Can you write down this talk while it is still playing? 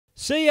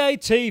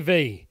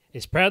CATV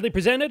is proudly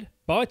presented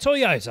by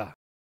Toyota.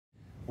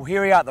 Well,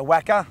 here we are at the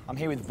WACA. I'm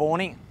here with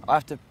Vaughan. I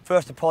have to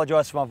first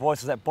apologise for my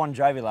voice. I was at Bon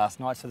Jovi last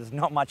night, so there's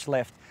not much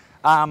left.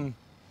 Have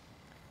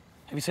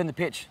you seen the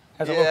pitch?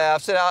 How's it look?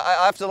 I've seen it.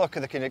 I have to look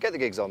at the kid. Get the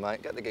gigs on,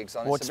 mate. Get the gigs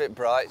on. Well, it's a bit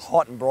bright.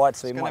 Hot and bright,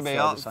 so it's you going might to be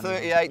hot.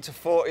 38 to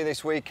 40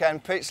 this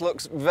weekend. Pitch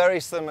looks very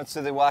similar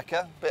to the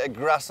WACA. Bit of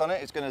grass on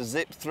it. It's going to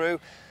zip through.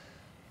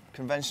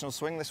 Conventional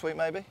swing this week,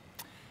 maybe?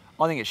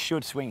 I think it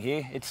should swing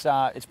here.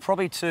 It's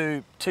probably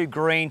too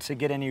green to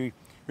get any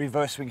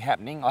reverse swing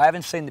happening. I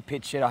haven't seen the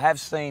pitch yet. I have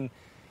seen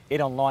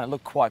it online. It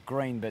looked quite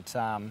green, but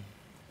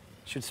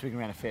should swing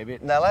around a fair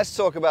bit. Now let's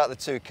talk about the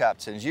two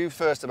captains. You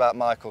first about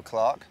Michael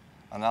Clarke,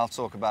 and I'll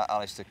talk about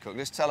Alistair Cook.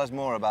 Just tell us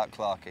more about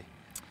Clarkey.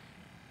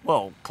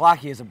 Well,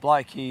 Clarkey is a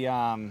bloke. He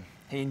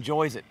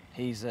enjoys it.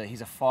 He's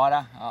a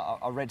fighter.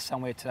 I read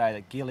somewhere today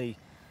that Gilly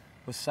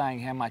was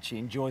saying how much he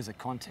enjoys the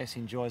contest,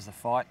 he enjoys the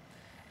fight.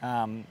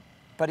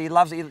 But he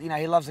loves,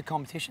 he loves the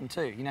competition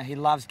too. He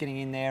loves getting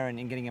in there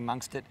and getting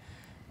amongst it.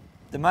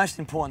 The most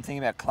important thing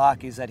about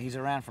Clarke is that he's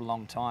around for a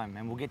long time,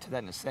 and we'll get to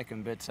that in a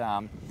second. But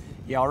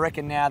yeah, I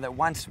reckon now that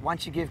once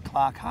you give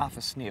Clarke half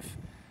a sniff,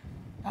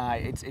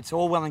 it's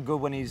all well and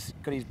good when he's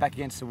got his back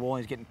against the wall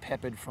and he's getting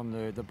peppered from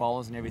the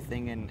bowlers and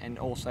everything, and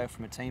also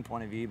from a team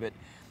point of view. But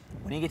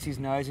when he gets his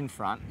nose in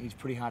front, he's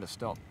pretty hard to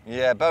stop.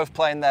 Yeah, both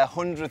playing their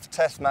 100th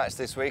Test match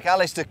this week.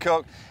 Alistair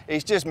Cook,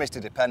 he's just Mr.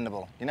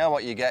 Dependable. You know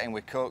what you're getting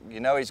with Cook.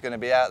 You know he's going to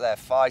be out there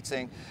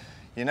fighting.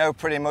 You know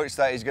pretty much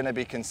that he's going to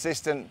be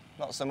consistent,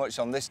 not so much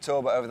on this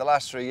tour, but over the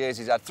last 3 years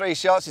he's had 3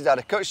 shots, he's had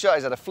a cut shot,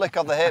 he's had a flick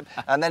of the hip,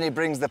 and then he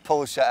brings the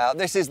pull shot out.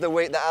 This is the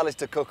week that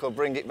Alistair Cook will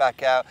bring it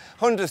back out.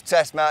 100th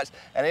Test match,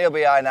 and he'll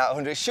be eyeing out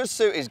 100. It should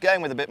suit his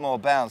game with a bit more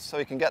bounce, so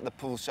he can get the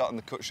pull shot and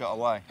the cut shot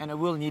away. And it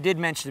will, and you did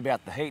mention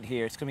about the heat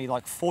here. It's going to be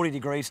like 40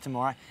 degrees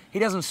tomorrow. He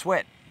doesn't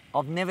sweat.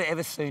 I've never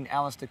ever seen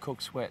Alistair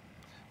Cook sweat.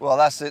 Well,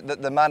 that's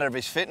the manner of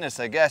his fitness,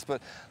 I guess.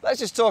 But let's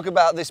just talk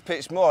about this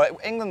pitch more.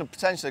 England are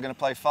potentially going to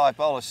play 5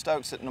 bowlers.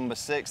 Stokes at number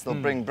 6. They'll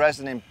bring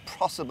Bresnan in,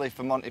 possibly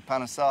for Monty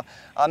Panesar.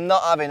 I'm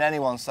not having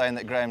anyone saying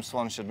that Graham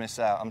Swan should miss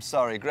out. I'm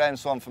sorry. Graham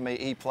Swan, for me,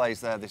 he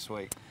plays there this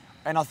week.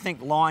 And I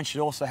think Lyon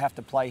should also have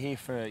to play here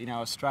for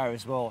Australia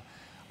as well.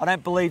 I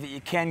don't believe that you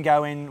can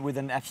go in with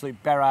an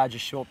absolute barrage of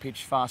short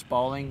pitch fast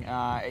bowling.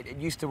 It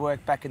used to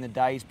work back in the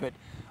days, but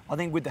I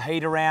think with the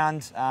heat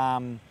around,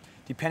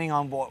 depending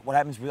on what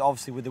happens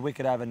obviously with the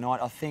wicket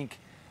overnight, I think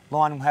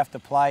Lyon will have to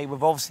play.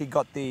 We've obviously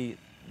got the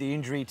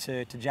injury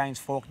to James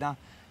Faulkner.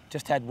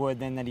 Just had word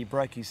then that he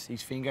broke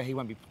his finger. He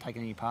won't be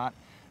taking any part.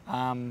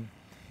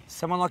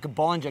 Someone like a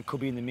Bollinger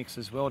could be in the mix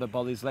as well to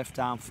bowl his left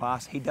arm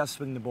fast. He does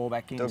swing the ball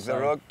back in.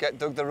 Get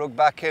Doug the Rug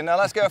back in. Now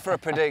let's go for a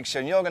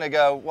prediction. You're going to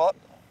go what?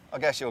 I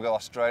guess you'll go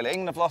Australia.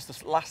 England have lost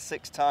the last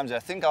 6 times. I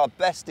think our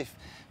best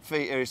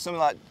defeat here is something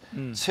like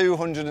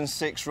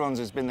 206 runs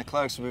has been the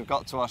closest we've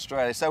got to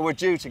Australia. So we're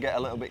due to get a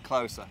little bit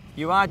closer.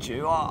 You are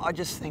due. I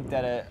just think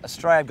that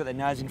Australia have got their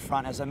nose in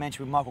front. As I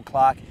mentioned with Michael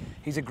Clarke,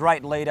 he's a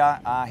great leader.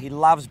 He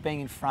loves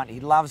being in front.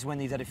 He loves when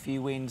he's had a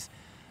few wins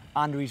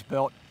under his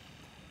belt.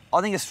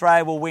 I think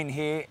Australia will win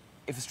here.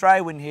 If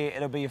Australia win here,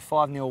 it'll be a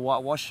 5-0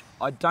 whitewash.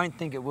 I don't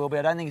think it will be.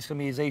 I don't think it's going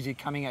to be as easy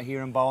coming out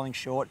here and bowling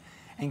short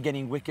and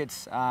getting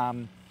wickets.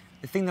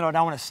 The thing that I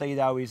don't want to see,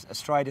 though, is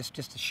Australia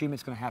just assume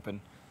it's going to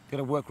happen. They've got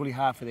to work really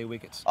hard for their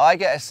wickets. I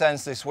get a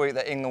sense this week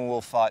that England will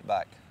fight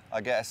back.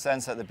 I get a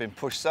sense that they've been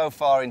pushed so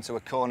far into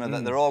a corner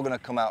that they're all going to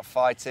come out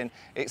fighting.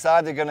 It's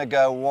either going to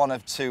go one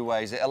of 2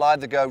 ways. It'll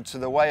either go to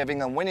the way of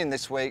England winning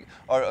this week,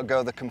 or it'll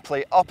go the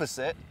complete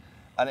opposite,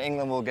 and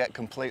England will get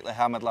completely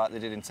hammered like they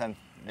did in 10-11.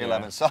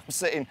 Yeah. So I'm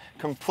sitting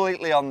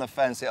completely on the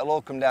fence. It'll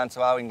all come down to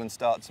how England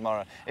start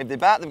tomorrow. If they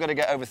bat, they've got to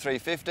get over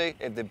 350.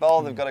 If they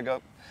bowl, they've got to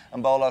go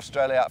and bowl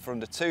Australia out for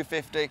under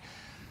 250.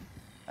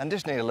 And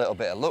just need a little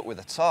bit of luck with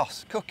a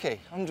toss.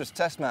 Cookie, 100th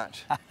Test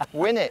match.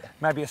 Win it.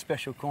 Maybe a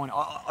special coin.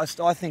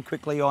 I think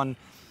quickly on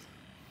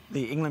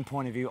the England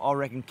point of view, I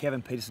reckon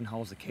Kevin Pietersen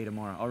holds the key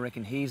tomorrow. I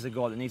reckon he's the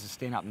guy that needs to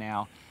stand up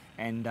now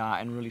and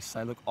really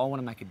say, look, I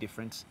want to make a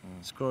difference,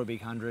 score a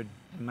big 100,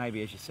 and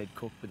maybe, as you said,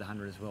 Cook with the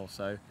 100 as well.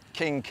 So,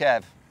 King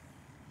Kev.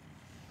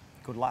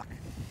 Good luck.